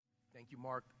Thank you,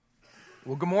 Mark.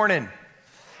 Well, good morning.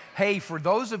 Hey, for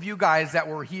those of you guys that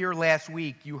were here last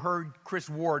week, you heard Chris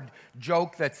Ward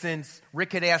joke that since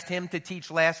Rick had asked him to teach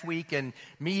last week and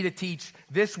me to teach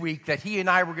this week, that he and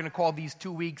I were going to call these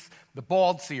 2 weeks the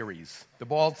Bald Series. The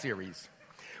Bald Series.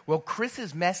 Well,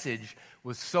 Chris's message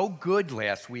was so good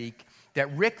last week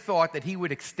that Rick thought that he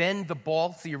would extend the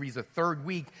Bald Series a third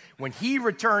week when he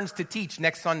returns to teach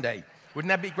next Sunday. Wouldn't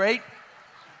that be great?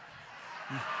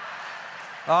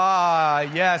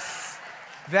 Yes.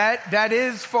 That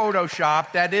is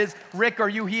Photoshop. That is. Rick, are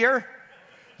you here?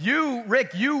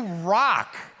 Rick, you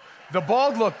rock the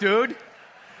bald look, dude.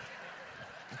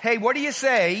 Hey, what do you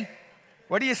say?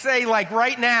 What do you say, like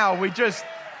right now, we just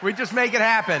make it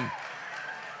happen?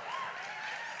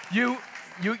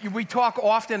 We talk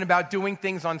often about doing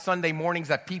things on Sunday mornings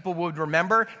that people would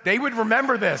remember. They would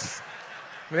remember this.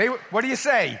 What do you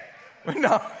say?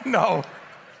 No.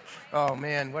 Oh,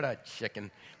 man, what a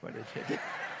chicken.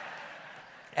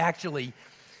 Actually,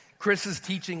 Chris's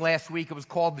teaching last week, it was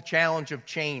called The Challenge of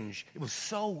Change. It was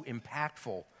so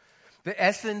impactful. The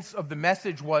essence of the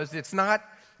message was it's not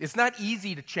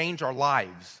easy to change our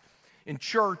lives. In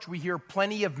church, we hear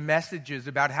plenty of messages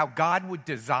about how God would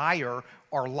desire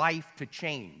our life to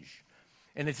change.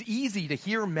 And it's easy to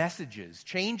hear messages.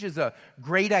 Change is a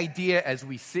great idea as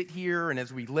we sit here and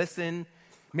as we listen.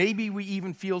 Maybe we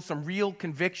even feel some real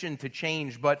conviction to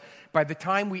change, but by the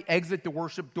time we exit the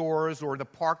worship doors or the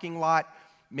parking lot,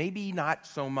 maybe not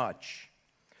so much.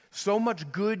 So much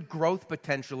good growth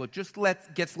potential, it just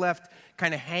gets left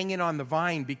kind of hanging on the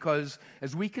vine because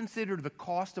as we consider the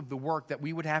cost of the work that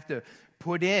we would have to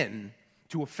put in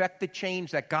to affect the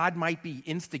change that God might be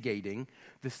instigating,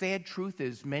 the sad truth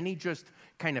is many just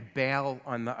kind of bail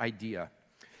on the idea.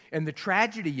 And the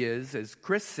tragedy is, as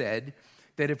Chris said,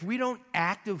 that if we don't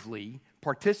actively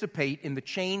participate in the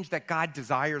change that God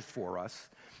desires for us,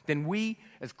 then we,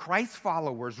 as Christ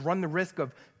followers, run the risk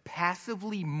of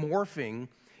passively morphing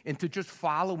into just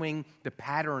following the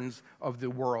patterns of the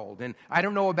world. And I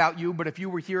don't know about you, but if you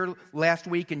were here last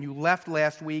week and you left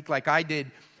last week like I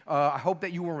did, I hope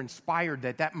that you were inspired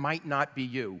that might not be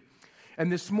you.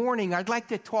 And this morning, I'd like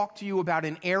to talk to you about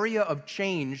an area of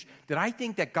change that I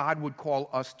think that God would call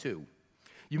us to.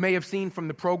 You may have seen from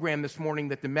the program this morning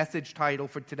that the message title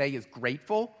for today is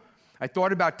Grateful. I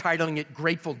thought about titling it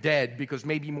Grateful Dead because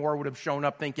maybe more would have shown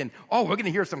up thinking, oh, we're going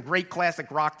to hear some great classic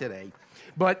rock today.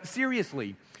 But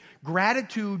seriously,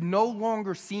 gratitude no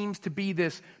longer seems to be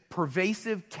this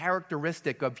pervasive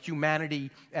characteristic of humanity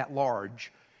at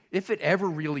large, if it ever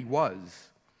really was.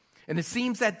 And it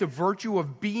seems that the virtue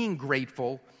of being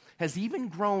grateful has even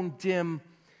grown dim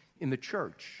in the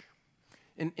church.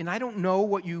 And I don't know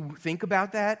what you think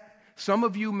about that. Some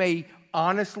of you may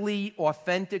honestly,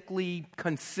 authentically,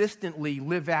 consistently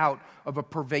live out of a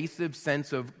pervasive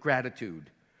sense of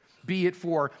gratitude, be it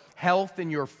for health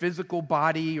in your physical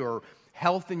body or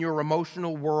health in your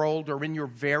emotional world or in your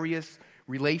various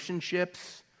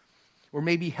relationships, or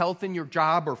maybe health in your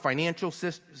job or financial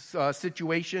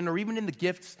situation, or even in the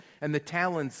gifts and the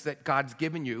talents that God's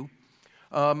given you.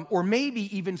 Or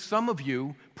maybe even some of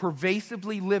you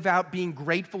pervasively live out being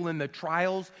grateful in the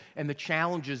trials and the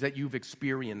challenges that you've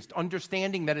experienced,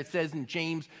 understanding that it says in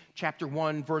James chapter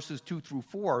 1, verses 2 through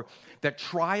 4, that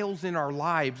trials in our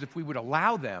lives, if we would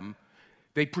allow them,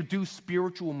 they produce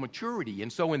spiritual maturity.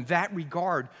 And so in that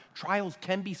regard, trials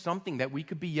can be something that we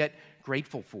could be yet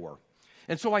grateful for.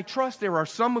 And so I trust there are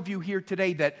some of you here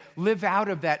today that live out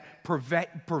of that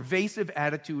pervasive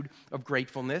attitude of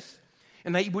gratefulness.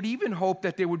 And I would even hope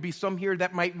that there would be some here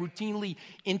that might routinely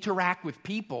interact with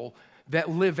people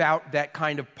that live out that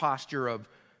kind of posture of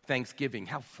thanksgiving.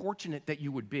 How fortunate that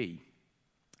you would be.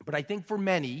 But I think for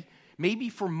many, maybe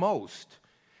for most,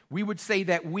 we would say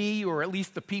that we, or at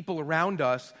least the people around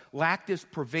us, lack this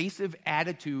pervasive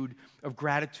attitude of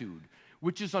gratitude,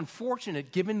 which is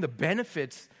unfortunate given the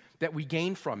benefits that we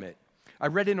gain from it. I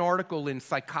read an article in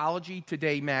Psychology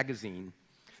Today magazine.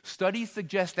 Studies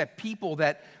suggest that people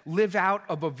that live out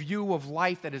of a view of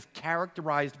life that is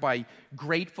characterized by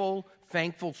grateful,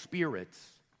 thankful spirits,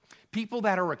 people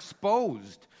that are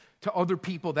exposed to other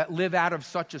people that live out of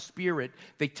such a spirit,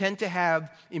 they tend to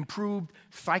have improved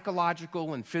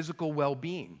psychological and physical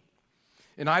well-being.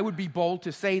 And I would be bold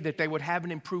to say that they would have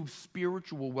an improved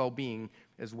spiritual well-being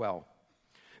as well.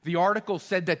 The article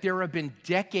said that there have been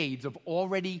decades of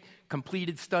already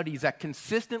completed studies that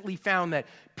consistently found that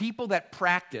people that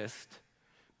practiced,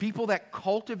 people that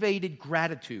cultivated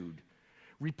gratitude,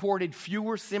 reported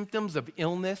fewer symptoms of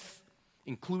illness,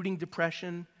 including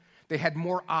depression. They had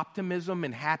more optimism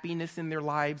and happiness in their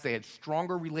lives. They had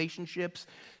stronger relationships.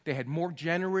 They had more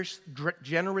generous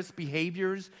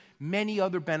behaviors, many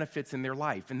other benefits in their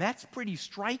life. And that's pretty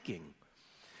striking.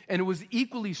 And it was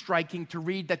equally striking to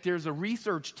read that there's a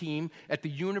research team at the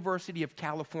University of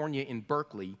California in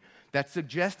Berkeley that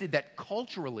suggested that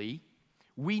culturally,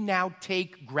 we now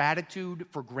take gratitude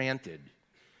for granted,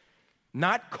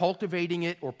 not cultivating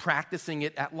it or practicing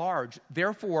it at large,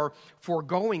 therefore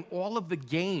foregoing all of the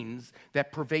gains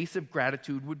that pervasive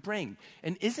gratitude would bring.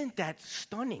 And isn't that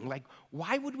stunning? Like,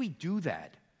 why would we do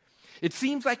that? It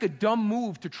seems like a dumb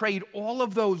move to trade all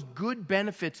of those good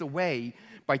benefits away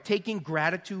by taking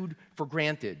gratitude for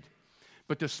granted.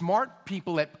 But the smart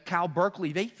people at Cal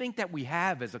Berkeley, they think that we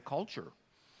have as a culture.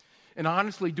 And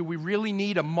honestly, do we really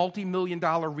need a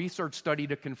multi-million-dollar research study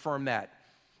to confirm that?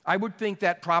 I would think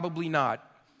that probably not.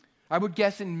 I would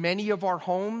guess in many of our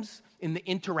homes, in the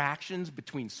interactions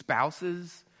between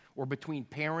spouses or between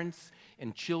parents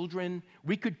and children,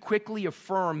 we could quickly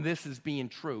affirm this as being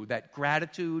true, that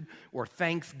gratitude or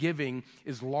thanksgiving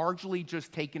is largely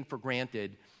just taken for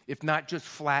granted, if not just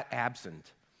flat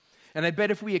absent. And I bet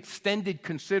if we extended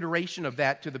consideration of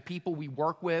that to the people we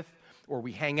work with or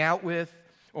we hang out with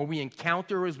or we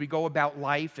encounter as we go about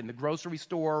life in the grocery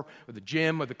store or the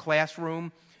gym or the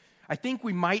classroom, I think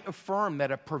we might affirm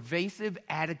that a pervasive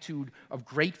attitude of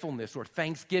gratefulness or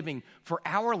thanksgiving for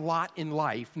our lot in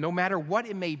life, no matter what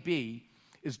it may be,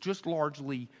 is just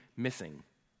largely missing.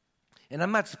 And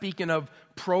I'm not speaking of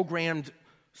programmed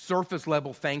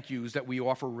surface-level thank yous that we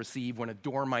often receive when a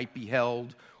door might be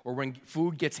held or when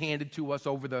food gets handed to us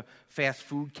over the fast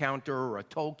food counter or a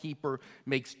toll keeper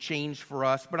makes change for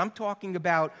us. But I'm talking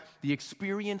about the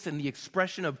experience and the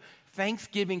expression of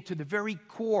thanksgiving to the very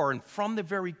core and from the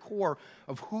very core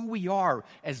of who we are,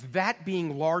 as that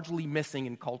being largely missing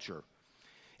in culture.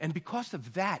 And because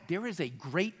of that, there is a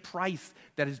great price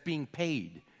that is being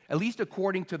paid, at least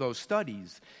according to those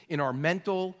studies, in our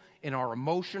mental, in our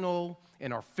emotional,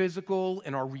 in our physical,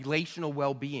 in our relational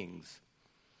well-beings.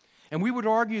 And we would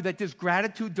argue that this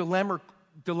gratitude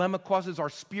dilemma causes our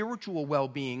spiritual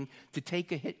well-being to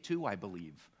take a hit too, I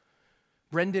believe.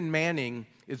 Brendan Manning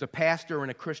is a pastor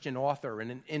and a Christian author,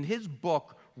 and in his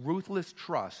book, Ruthless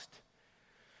Trust,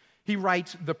 he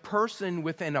writes, "The person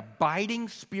with an abiding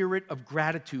spirit of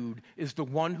gratitude is the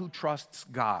one who trusts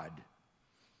God."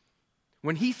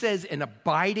 When he says an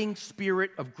abiding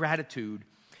spirit of gratitude,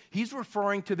 he's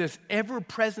referring to this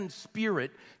ever-present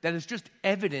spirit that is just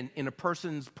evident in a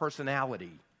person's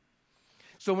personality.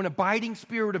 So an abiding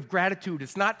spirit of gratitude,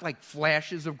 it's not like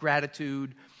flashes of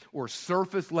gratitude or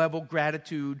surface-level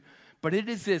gratitude, but it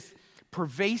is this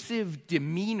pervasive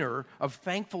demeanor of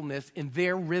thankfulness in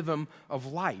their rhythm of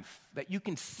life, that you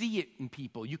can see it in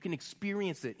people, you can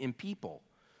experience it in people.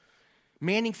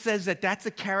 Manning says that that's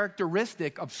a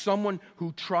characteristic of someone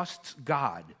who trusts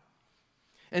God.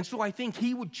 And so I think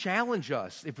he would challenge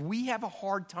us, if we have a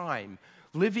hard time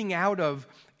living out of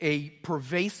a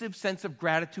pervasive sense of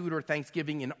gratitude or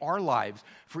thanksgiving in our lives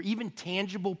for even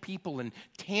tangible people and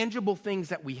tangible things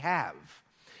that we have,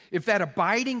 if that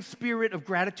abiding spirit of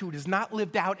gratitude is not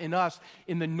lived out in us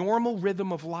in the normal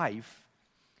rhythm of life,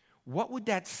 what would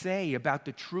that say about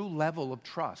the true level of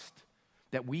trust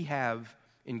that we have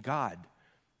in God?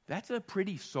 That's a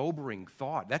pretty sobering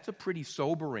thought. That's a pretty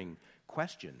sobering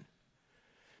question.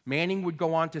 Manning would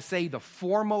go on to say the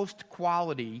foremost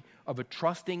quality of a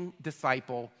trusting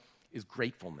disciple is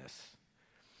gratefulness.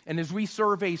 And as we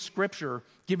survey Scripture,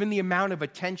 given the amount of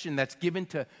attention that's given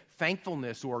to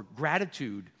thankfulness or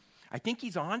gratitude, I think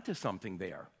he's on to something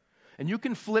there. And you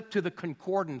can flip to the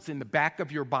concordance in the back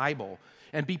of your Bible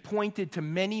and be pointed to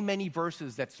many, many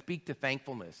verses that speak to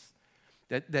thankfulness,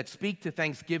 that speak to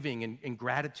thanksgiving and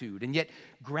gratitude. And yet,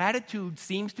 gratitude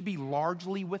seems to be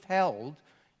largely withheld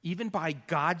even by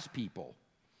God's people.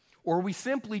 Or we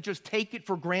simply just take it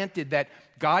for granted that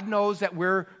God knows that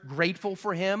we're grateful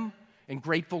for Him and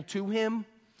grateful to Him,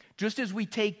 just as we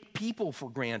take people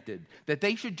for granted, that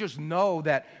they should just know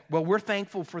that, well, we're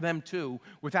thankful for them too,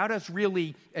 without us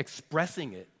really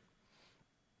expressing it.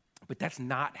 But that's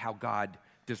not how God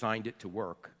designed it to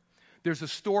work. There's a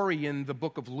story in the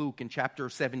book of Luke in chapter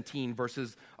 17,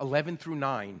 verses 11 through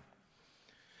 9.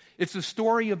 It's the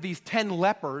story of these 10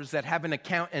 lepers that have an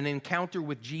encounter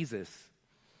with Jesus.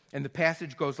 And the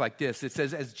passage goes like this. It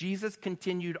says, as Jesus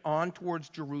continued on towards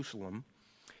Jerusalem,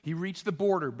 he reached the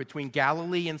border between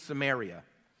Galilee and Samaria.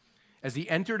 As he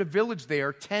entered a village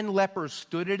there, 10 lepers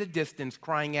stood at a distance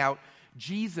crying out,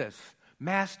 Jesus,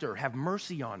 Master, have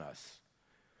mercy on us.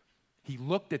 He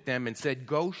looked at them and said,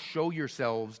 go show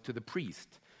yourselves to the priest.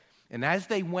 And as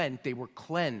they went, they were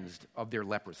cleansed of their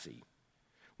leprosy.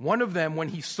 One of them, when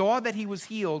he saw that he was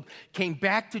healed, came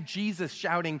back to Jesus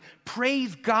shouting,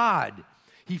 "Praise God!"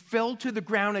 He fell to the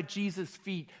ground at Jesus'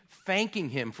 feet, thanking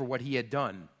him for what he had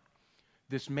done.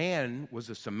 This man was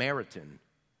a Samaritan.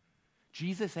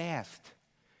 Jesus asked,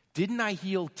 "Didn't I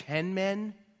heal 10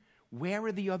 men? Where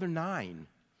are the other 9?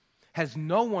 Has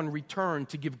no one returned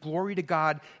to give glory to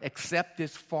God except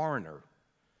this foreigner?"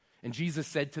 And Jesus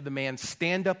said to the man,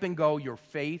 "Stand up and go. Your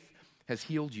faith has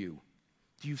healed you."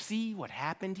 Do you see what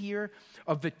happened here?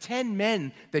 Of the 10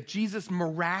 men that Jesus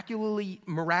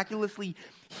miraculously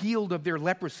healed of their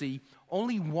leprosy,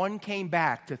 only one came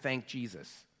back to thank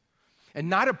Jesus. And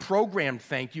not a programmed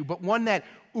thank you, but one that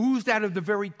oozed out of the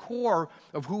very core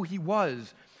of who he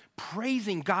was,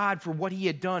 praising God for what he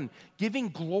had done, giving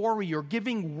glory or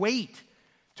giving weight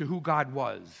to who God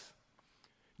was.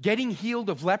 Getting healed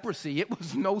of leprosy, it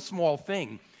was no small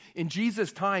thing. In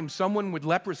Jesus' time, someone with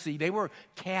leprosy, they were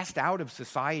cast out of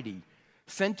society,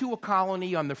 sent to a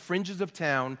colony on the fringes of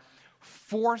town,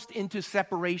 forced into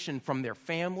separation from their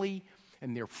family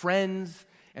and their friends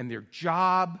and their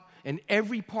job and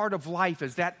every part of life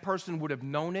as that person would have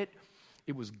known it.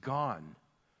 It was gone.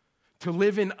 To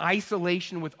live in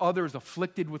isolation with others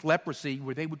afflicted with leprosy,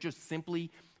 where they would just simply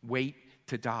wait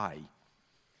to die.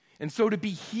 And so to be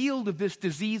healed of this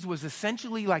disease was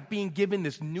essentially like being given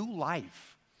this new life.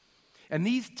 And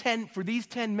for these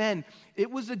 10 men,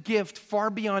 it was a gift far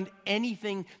beyond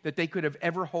anything that they could have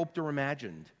ever hoped or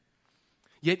imagined.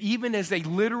 Yet even as they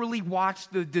literally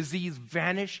watched the disease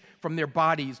vanish from their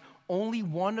bodies, only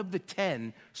one of the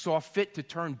 10 saw fit to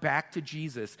turn back to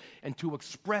Jesus and to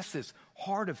express this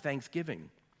heart of thanksgiving.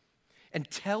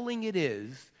 And telling it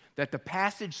is that the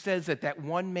passage says that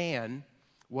one man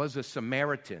was a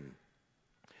Samaritan.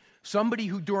 Somebody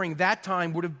who during that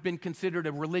time would have been considered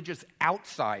a religious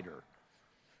outsider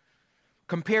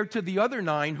compared to the other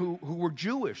 9 who were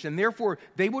Jewish, and therefore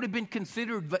they would have been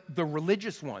considered the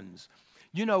religious ones,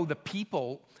 the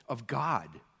people of God.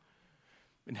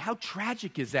 And how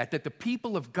tragic is that the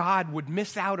people of God would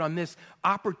miss out on this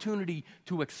opportunity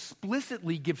to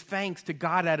explicitly give thanks to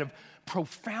God out of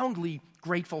profoundly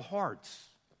grateful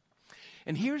hearts.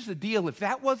 And here's the deal, if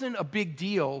that wasn't a big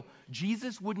deal,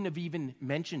 Jesus wouldn't have even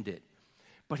mentioned it.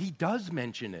 But he does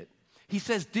mention it. He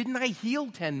says, "Didn't I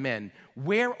heal 10 men?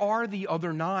 Where are the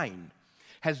other 9?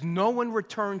 Has no one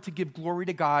returned to give glory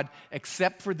to God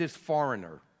except for this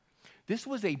foreigner?" This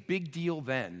was a big deal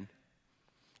then,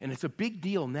 and it's a big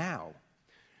deal now.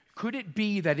 Could it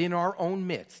be that in our own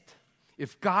midst,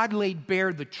 if God laid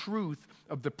bare the truth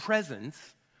of the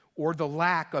presence or the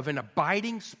lack of an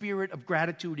abiding spirit of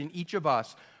gratitude in each of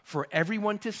us for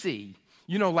everyone to see,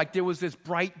 like there was this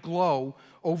bright glow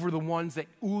over the ones that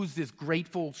oozed this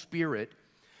grateful spirit,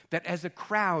 that as a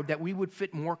crowd that we would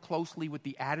fit more closely with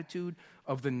the attitude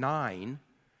of the 9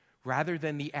 rather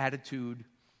than the attitude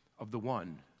of the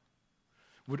 1?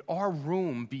 Would our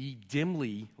room be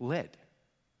dimly lit?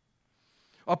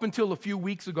 Up until a few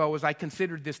weeks ago, as I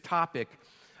considered this topic,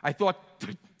 I thought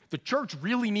the church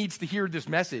really needs to hear this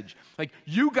message. Like,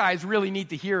 you guys really need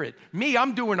to hear it. Me,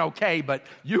 I'm doing okay, but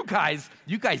you guys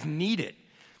need it.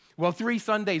 Well, 3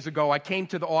 Sundays ago, I came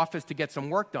to the office to get some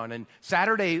work done, and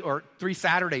 3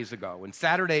 Saturdays ago, and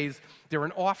Saturdays, they're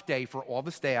an off day for all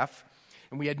the staff,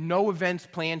 and we had no events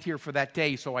planned here for that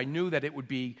day, so I knew that it would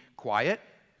be quiet,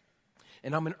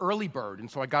 and I'm an early bird, and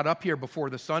so I got up here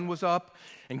before the sun was up,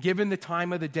 and given the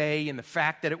time of the day and the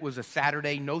fact that it was a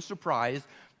Saturday, no surprise,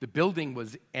 the building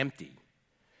was empty.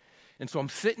 And so I'm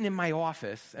sitting in my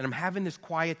office, and I'm having this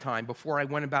quiet time before I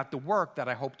went about the work that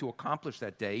I hope to accomplish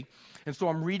that day. And so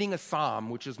I'm reading a psalm,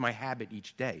 which is my habit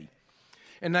each day.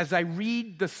 And as I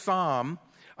read the psalm,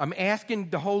 I'm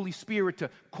asking the Holy Spirit to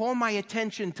call my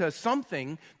attention to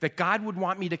something that God would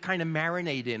want me to kind of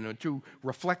marinate in or to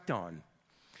reflect on.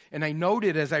 And I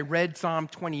noted as I read Psalm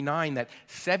 29 that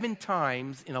 7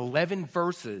 times in 11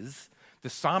 verses, the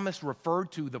psalmist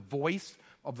referred to the voice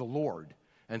of the Lord.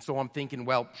 And so I'm thinking,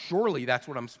 well, surely that's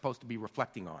what I'm supposed to be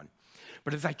reflecting on.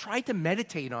 But as I tried to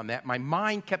meditate on that, my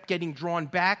mind kept getting drawn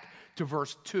back to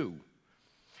verse 2,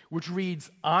 which reads,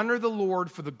 "Honor the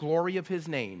Lord for the glory of his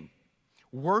name.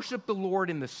 Worship the Lord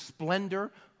in the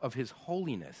splendor of his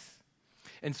holiness."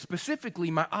 And specifically,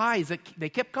 my eyes, they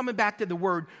kept coming back to the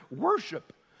word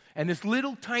worship. And this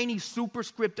little tiny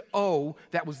superscript O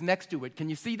that was next to it. Can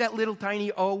you see that little tiny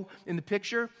O in the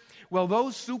picture? Well,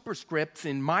 those superscripts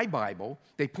in my Bible,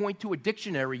 they point to a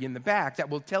dictionary in the back that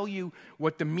will tell you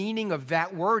what the meaning of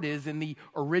that word is in the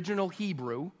original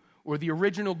Hebrew or the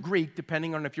original Greek,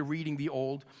 depending on if you're reading the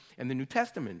Old and the New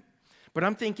Testament. But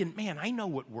I'm thinking, man, I know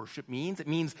what worship means. It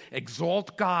means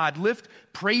exalt God, lift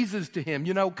praises to him,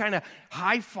 kind of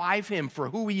high-five him for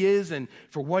who he is and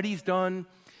for what he's done.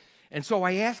 And so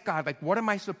I asked God, what am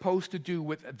I supposed to do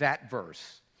with that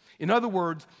verse? In other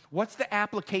words, what's the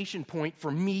application point for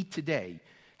me today?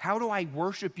 How do I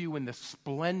worship you in the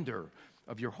splendor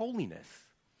of your holiness?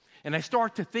 And I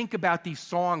start to think about these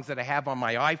songs that I have on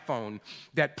my iPhone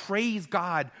that praise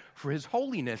God for his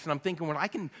holiness. And I'm thinking, well, I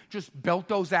can just belt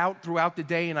those out throughout the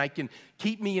day and I can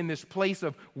keep me in this place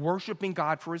of worshiping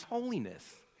God for his holiness.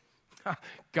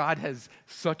 God has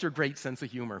such a great sense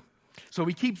of humor. So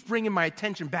he keeps bringing my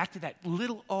attention back to that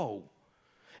little O.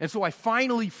 And so I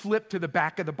finally flipped to the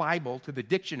back of the Bible, to the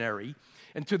dictionary,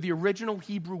 and to the original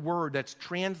Hebrew word that's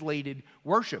translated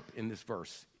worship in this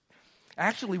verse.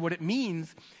 Actually, what it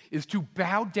means is to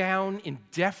bow down in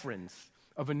deference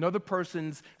of another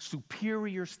person's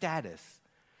superior status,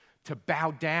 to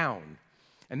bow down.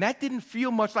 And that didn't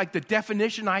feel much like the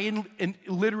definition I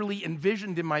literally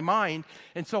envisioned in my mind.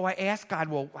 And so I asked God,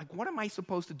 well, what am I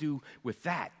supposed to do with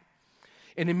that?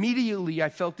 And immediately I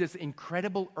felt this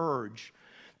incredible urge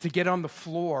to get on the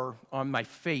floor on my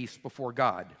face before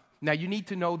God. Now, you need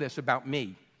to know this about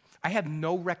me. I have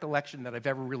no recollection that I've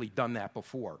ever really done that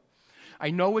before.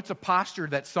 I know it's a posture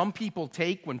that some people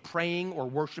take when praying or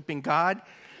worshiping God,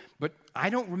 but I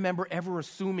don't remember ever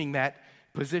assuming that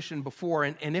position before.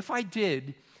 And if I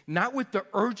did, not with the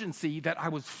urgency that I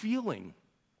was feeling.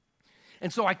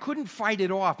 And so I couldn't fight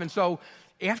it off. And so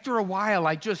after a while,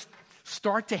 I just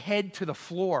start to head to the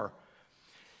floor.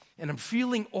 And I'm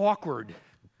feeling awkward,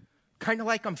 kind of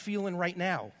like I'm feeling right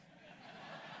now.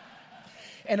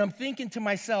 And I'm thinking to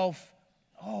myself,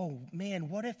 oh, man,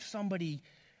 what if somebody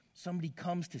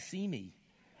comes to see me?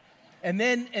 And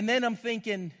then I'm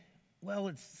thinking, well,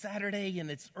 it's Saturday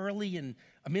and it's early and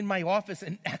I'm in my office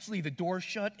and actually the door's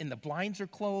shut and the blinds are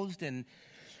closed.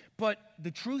 But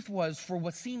the truth was, for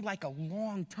what seemed like a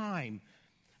long time,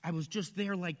 I was just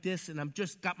there like this and I've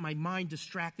just got my mind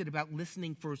distracted about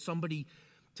listening for somebody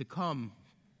to come.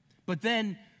 But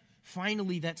then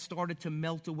finally that started to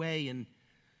melt away and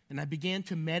I began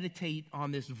to meditate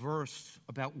on this verse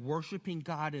about worshiping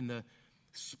God in the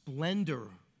splendor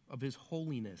of his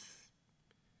holiness.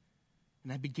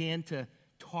 And I began to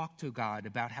talk to God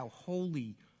about how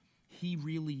holy he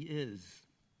really is.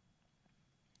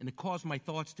 And it caused my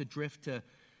thoughts to drift to,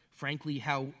 frankly,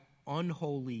 how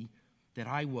unholy that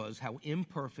I was, how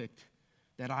imperfect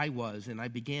that I was. And I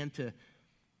began to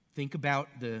think about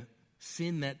the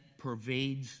sin that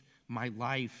pervades my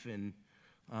life and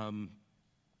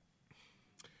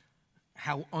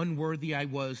how unworthy I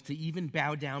was to even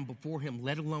bow down before him,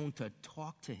 let alone to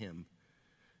talk to him.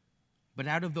 But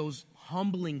out of those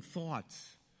humbling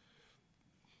thoughts,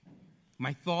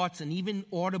 my thoughts and even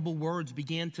audible words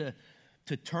began to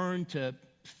turn to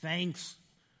thanks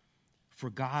for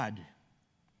God.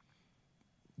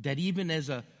 That even as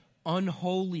a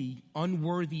unholy,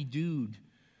 unworthy dude,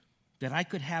 that I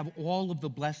could have all of the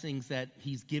blessings that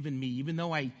he's given me, even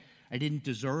though I didn't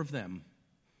deserve them.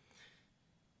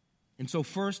 And so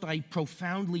first, I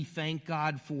profoundly thank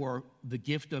God for the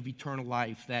gift of eternal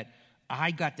life that I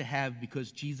got to have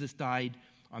because Jesus died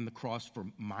on the cross for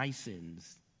my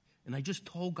sins. And I just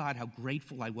told God how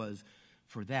grateful I was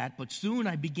for that. But soon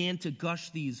I began to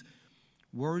gush these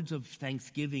words of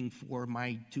thanksgiving for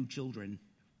my two children,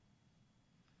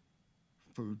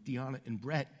 for Deanna and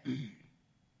Brett,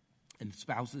 and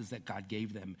spouses that God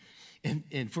gave them,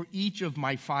 and for each of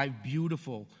my 5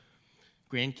 beautiful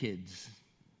grandkids,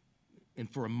 and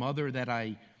for a mother that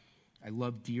I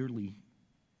love dearly.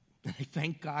 And I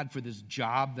thank God for this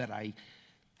job that I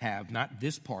have, not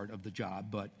this part of the job,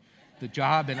 but the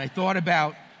job. And I thought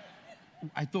about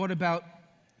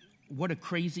what a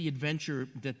crazy adventure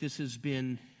that this has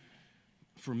been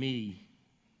for me.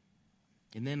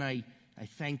 And then I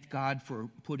thanked God for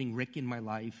putting Rick in my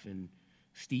life and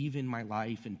Steve in my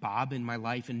life and Bob in my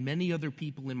life and many other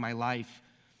people in my life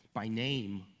by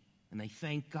name. And I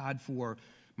thank God for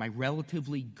my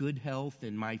relatively good health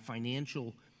and my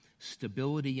financial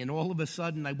stability. And all of a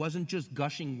sudden, I wasn't just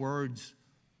gushing words.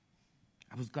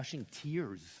 I was gushing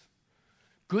tears.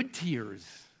 Good tears.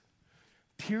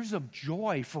 Tears of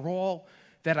joy for all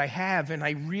that I have. And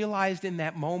I realized in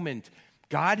that moment,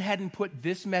 God hadn't put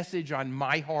this message on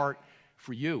my heart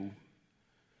for you,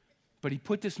 but he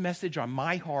put this message on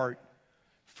my heart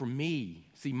for me.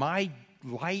 See, my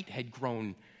light had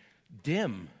grown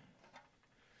dim,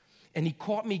 and he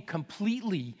caught me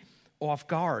completely off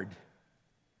guard.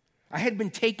 I had been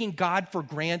taking God for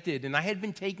granted, and I had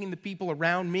been taking the people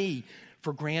around me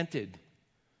for granted.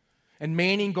 And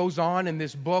Manning goes on in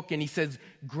this book, and he says,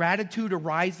 gratitude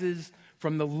arises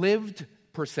from the lived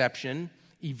perception,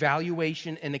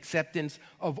 evaluation, and acceptance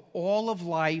of all of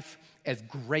life as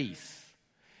grace,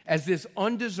 as this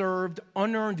undeserved,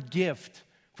 unearned gift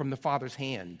from the Father's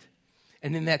hand.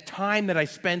 And in that time that I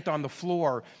spent on the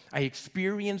floor, I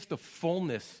experienced the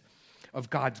fullness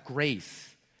of God's grace.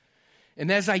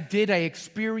 And as I did, I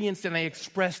experienced and I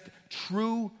expressed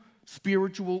true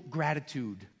spiritual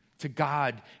gratitude to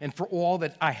God and for all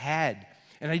that I had.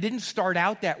 And I didn't start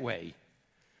out that way,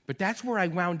 but that's where I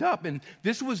wound up. And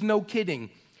this was no kidding.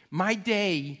 My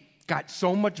day got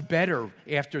so much better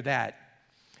after that.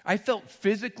 I felt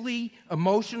physically,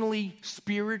 emotionally,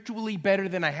 spiritually better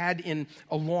than I had in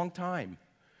a long time.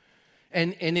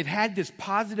 And it had this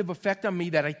positive effect on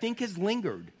me that I think has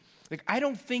lingered. Like, I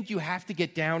don't think you have to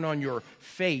get down on your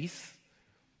face,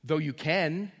 though you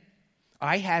can.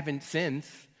 I haven't since.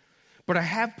 But I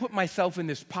have put myself in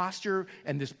this posture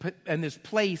and this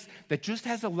place that just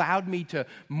has allowed me to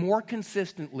more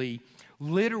consistently,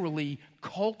 literally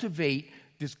cultivate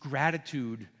this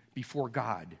gratitude before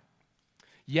God.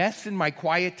 Yes, in my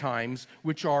quiet times,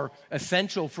 which are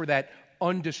essential for that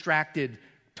undistracted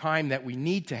time that we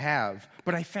need to have,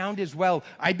 but I found as well,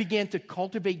 I began to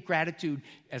cultivate gratitude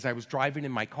as I was driving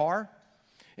in my car,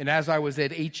 and as I was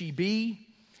at H-E-B,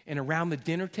 and around the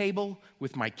dinner table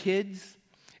with my kids.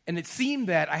 And it seemed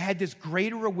that I had this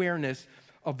greater awareness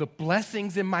of the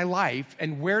blessings in my life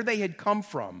and where they had come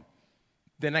from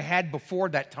than I had before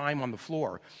that time on the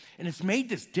floor. And it's made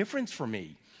this difference for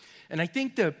me. And I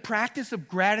think the practice of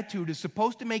gratitude is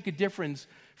supposed to make a difference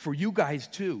for you guys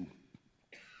too.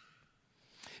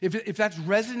 If that's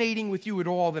resonating with you at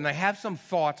all, then I have some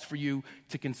thoughts for you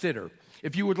to consider.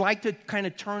 If you would like to kind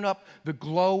of turn up the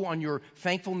glow on your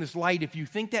thankfulness light, if you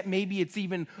think that maybe it's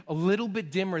even a little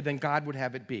bit dimmer than God would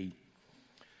have it be.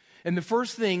 And the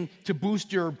first thing to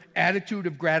boost your attitude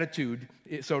of gratitude,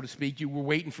 so to speak, you were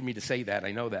waiting for me to say that,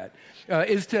 I know that,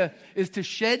 is to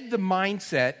shed the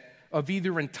mindset of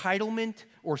either entitlement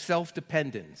or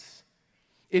self-dependence,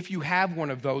 if you have one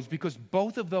of those, because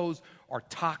both of those are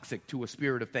toxic to a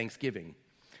spirit of thanksgiving.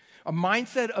 A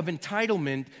mindset of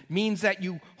entitlement means that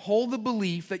you hold the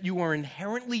belief that you are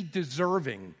inherently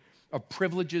deserving of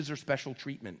privileges or special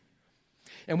treatment.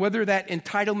 And whether that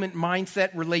entitlement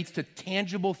mindset relates to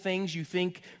tangible things you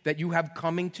think that you have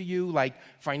coming to you, like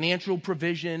financial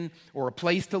provision or a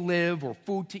place to live or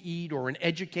food to eat or an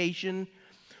education,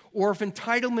 or if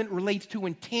entitlement relates to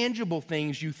intangible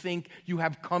things you think you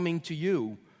have coming to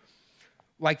you,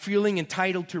 like feeling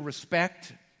entitled to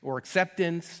respect or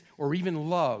acceptance or even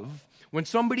love, when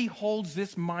somebody holds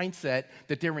this mindset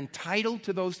that they're entitled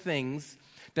to those things,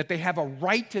 that they have a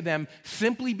right to them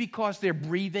simply because they're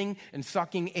breathing and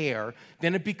sucking air,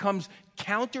 then it becomes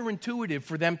counterintuitive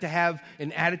for them to have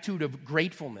an attitude of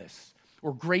gratefulness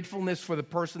or gratefulness for the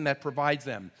person that provides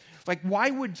them. Like, why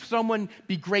would someone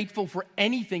be grateful for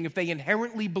anything if they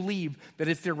inherently believe that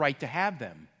it's their right to have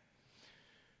them?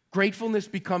 Gratefulness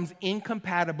becomes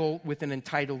incompatible with an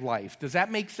entitled life. Does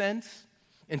that make sense?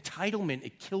 Entitlement,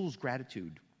 it kills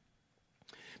gratitude.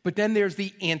 But then there's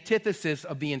the antithesis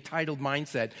of the entitled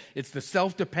mindset. It's the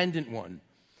self-dependent one.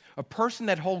 A person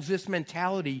that holds this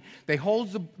mentality, they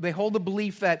hold the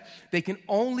belief that they can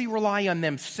only rely on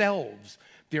themselves,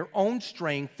 their own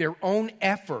strength, their own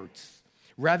efforts,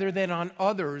 rather than on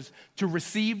others to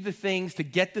receive the things, to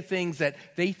get the things that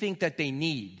they think that they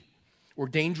need, or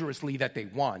dangerously that they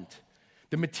want.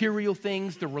 The material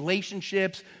things, the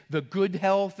relationships, the good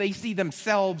health, they see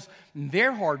themselves and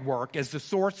their hard work as the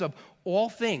source of all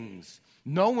things.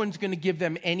 No one's going to give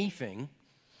them anything.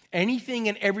 Anything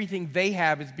and everything they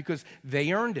have is because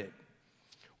they earned it.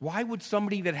 Why would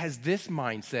somebody that has this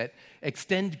mindset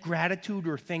extend gratitude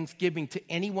or thanksgiving to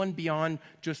anyone beyond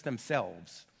just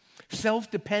themselves?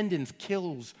 Self-dependence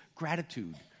kills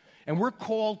gratitude. And we're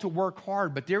called to work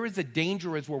hard, but there is a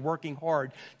danger as we're working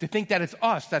hard to think that it's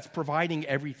us that's providing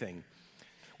everything.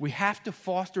 We have to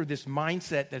foster this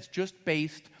mindset that's just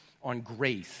based on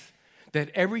grace, that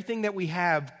everything that we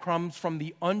have comes from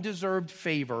the undeserved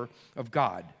favor of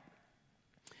God.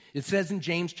 It says in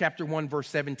James chapter 1, verse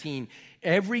 17,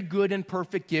 every good and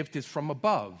perfect gift is from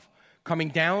above, coming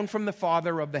down from the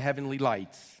Father of the heavenly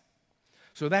lights.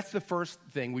 So that's the first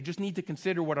thing. We just need to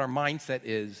consider what our mindset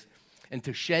is and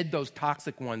to shed those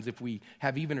toxic ones if we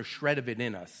have even a shred of it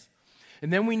in us.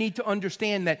 And then we need to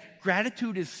understand that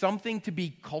gratitude is something to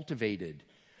be cultivated.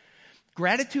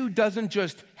 Gratitude doesn't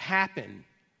just happen.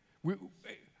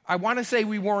 I want to say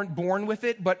we weren't born with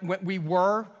it, but when we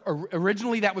were,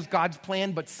 originally that was God's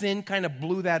plan, but sin kind of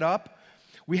blew that up.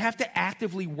 We have to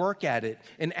actively work at it.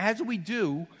 And as we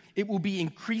do, it will be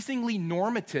increasingly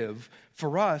normative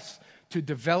for us to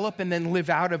develop and then live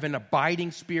out of an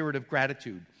abiding spirit of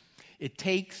gratitude, it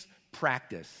takes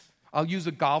practice. I'll use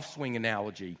a golf swing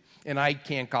analogy, and I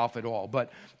can't golf at all.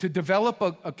 But to develop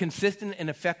a consistent and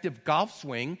effective golf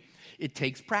swing, it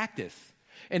takes practice.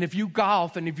 And if you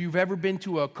golf, and if you've ever been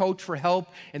to a coach for help,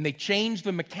 and they change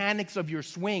the mechanics of your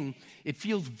swing, it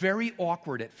feels very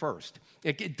awkward at first.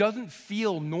 It doesn't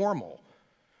feel normal.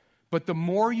 But the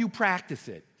more you practice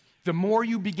it, the more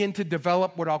you begin to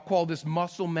develop what I'll call this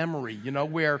muscle memory,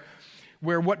 where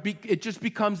it just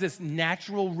becomes this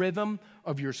natural rhythm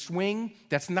of your swing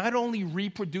that's not only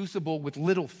reproducible with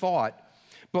little thought,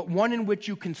 but one in which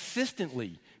you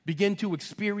consistently begin to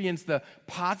experience the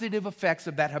positive effects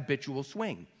of that habitual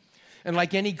swing. And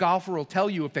like any golfer will tell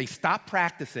you, if they stop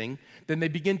practicing, then they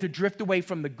begin to drift away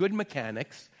from the good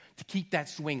mechanics to keep that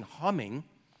swing humming.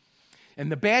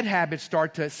 And the bad habits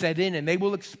start to set in, and they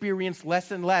will experience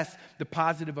less and less the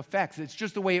positive effects. It's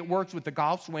just the way it works with the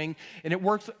golf swing, and it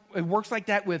works like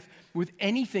that with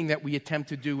anything that we attempt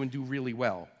to do and do really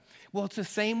well. Well, it's the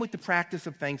same with the practice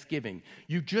of thanksgiving.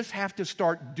 You just have to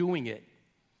start doing it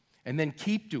and then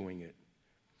keep doing it.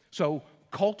 So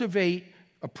cultivate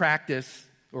a practice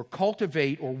or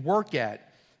work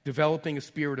at developing a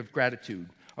spirit of gratitude.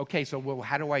 Okay, so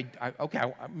how do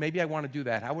maybe I want to do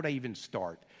that. How would I even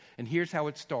start? And here's how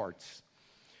it starts.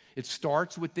 It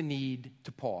starts with the need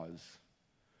to pause.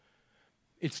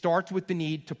 It starts with the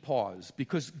need to pause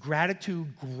because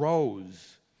gratitude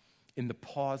grows in the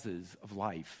pauses of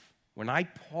life. When I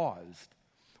paused,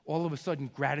 all of a sudden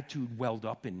gratitude welled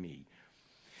up in me.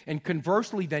 And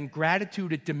conversely, then,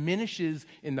 gratitude, it diminishes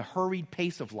in the hurried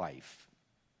pace of life.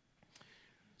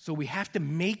 So we have to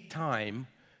make time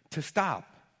to stop.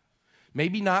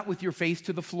 Maybe not with your face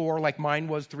to the floor like mine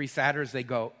was 3 Saturdays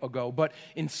ago, but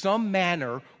in some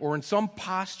manner or in some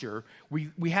posture,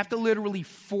 we have to literally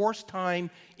force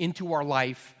time into our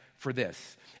life for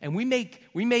this. And we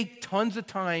make tons of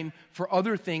time for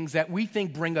other things that we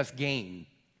think bring us gain.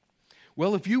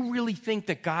 Well, if you really think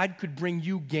that God could bring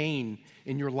you gain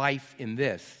in your life in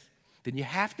this, then you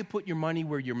have to put your money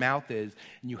where your mouth is,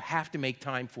 and you have to make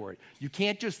time for it. You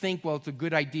can't just think, well, it's a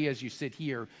good idea as you sit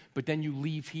here, but then you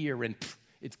leave here and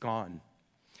it's gone.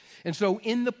 And so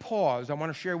in the pause, I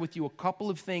want to share with you a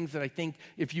couple of things that I think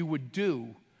if you would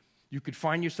do, you could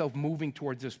find yourself moving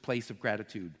towards this place of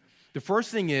gratitude. The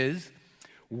first thing is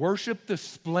worship the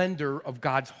splendor of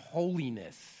God's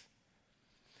holiness.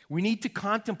 We need to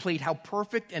contemplate how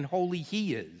perfect and holy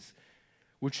He is,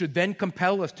 which should then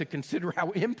compel us to consider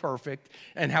how imperfect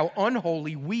and how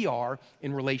unholy we are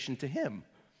in relation to Him.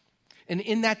 And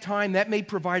in that time, that may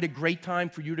provide a great time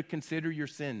for you to consider your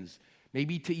sins,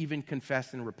 maybe to even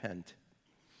confess and repent.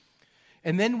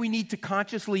 And then we need to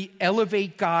consciously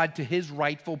elevate God to His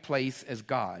rightful place as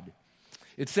God.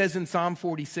 It says in Psalm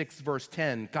 46, verse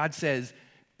 10, God says,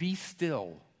 "Be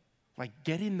still." Like,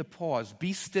 get in the pause,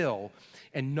 be still,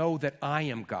 and know that I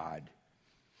am God.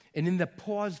 And in the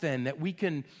pause then that we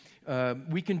can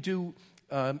do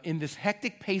in this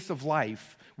hectic pace of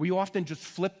life, we often just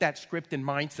flip that script and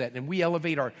mindset, and we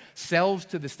elevate ourselves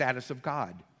to the status of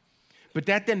God. But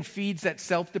that then feeds that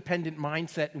self-dependent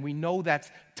mindset, and we know that's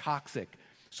toxic.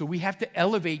 So we have to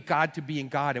elevate God to being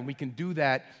God, and we can do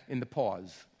that in the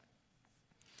pause.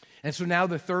 And so now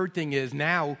the third thing is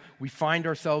now we find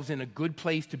ourselves in a good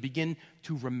place to begin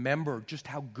to remember just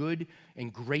how good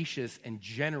and gracious and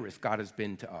generous God has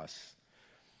been to us.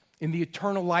 In the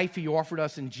eternal life He offered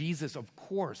us in Jesus, of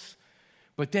course,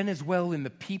 but then as well in the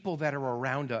people that are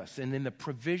around us and in the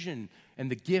provision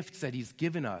and the gifts that He's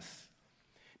given us.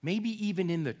 Maybe even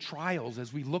in the trials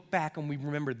as we look back and we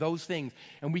remember those things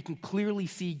and we can clearly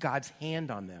see God's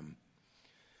hand on them.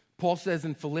 Paul says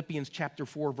in Philippians chapter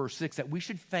 4, verse 6, that we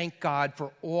should thank God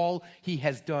for all He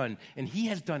has done. And He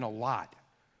has done a lot.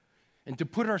 And to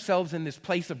put ourselves in this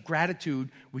place of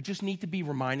gratitude, we just need to be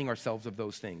reminding ourselves of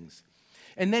those things.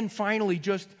 And then finally,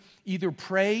 just either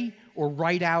pray or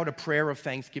write out a prayer of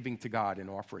thanksgiving to God and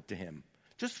offer it to Him.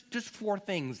 Just 4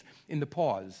 things in the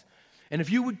pause. And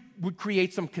if you would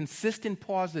create some consistent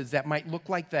pauses that might look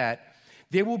like that,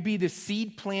 there will be the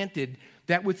seed planted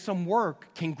that with some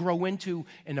work can grow into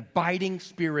an abiding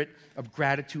spirit of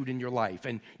gratitude in your life.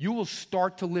 And you will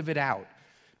start to live it out.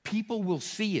 People will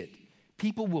see it.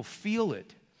 People will feel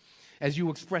it as you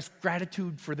express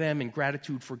gratitude for them and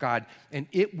gratitude for God. And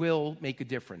it will make a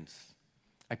difference.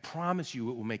 I promise you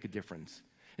it will make a difference.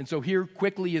 And so here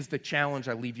quickly is the challenge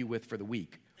I leave you with for the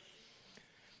week.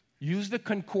 Use the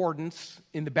concordance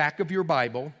in the back of your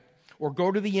Bible or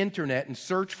go to the internet and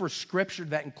search for scripture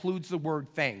that includes the word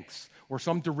thanks or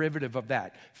some derivative of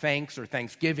that, thanks or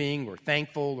thanksgiving or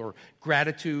thankful or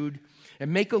gratitude,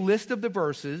 and make a list of the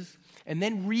verses and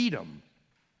then read them.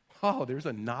 Oh, there's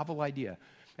a novel idea.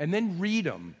 And then read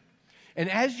them.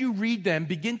 And as you read them,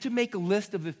 begin to make a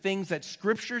list of the things that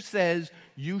Scripture says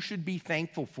you should be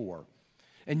thankful for.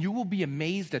 And you will be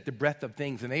amazed at the breadth of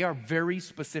things, and they are very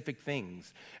specific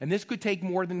things. And this could take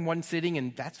more than one sitting,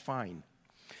 and that's fine.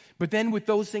 But then with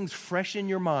those things fresh in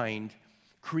your mind,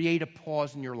 create a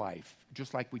pause in your life,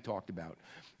 just like we talked about.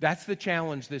 That's the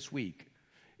challenge this week,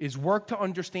 is work to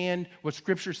understand what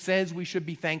Scripture says we should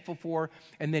be thankful for,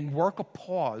 and then work a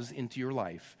pause into your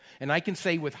life. And I can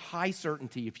say with high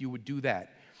certainty, if you would do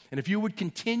that, and if you would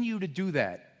continue to do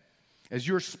that, as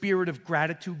your spirit of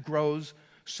gratitude grows,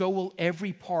 so will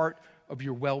every part of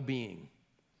your well-being.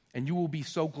 And you will be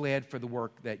so glad for the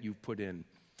work that you've put in.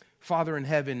 Father in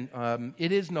heaven,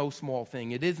 it is no small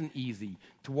thing. It isn't easy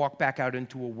to walk back out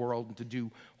into a world and to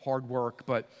do hard work.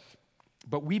 But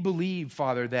we believe,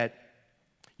 Father, that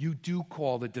you do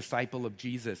call the disciple of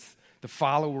Jesus, the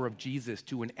follower of Jesus,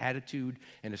 to an attitude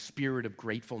and a spirit of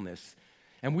gratefulness.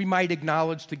 And we might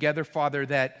acknowledge together, Father,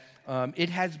 that it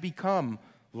has become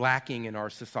lacking in our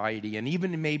society and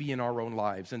even maybe in our own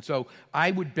lives. And so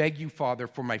I would beg you, Father,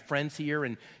 for my friends here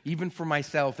and even for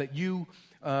myself, that you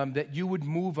would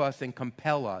move us and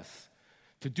compel us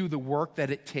to do the work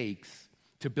that it takes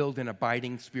to build an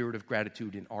abiding spirit of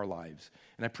gratitude in our lives.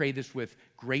 And I pray this with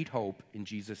great hope in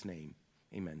Jesus' name.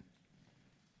 Amen.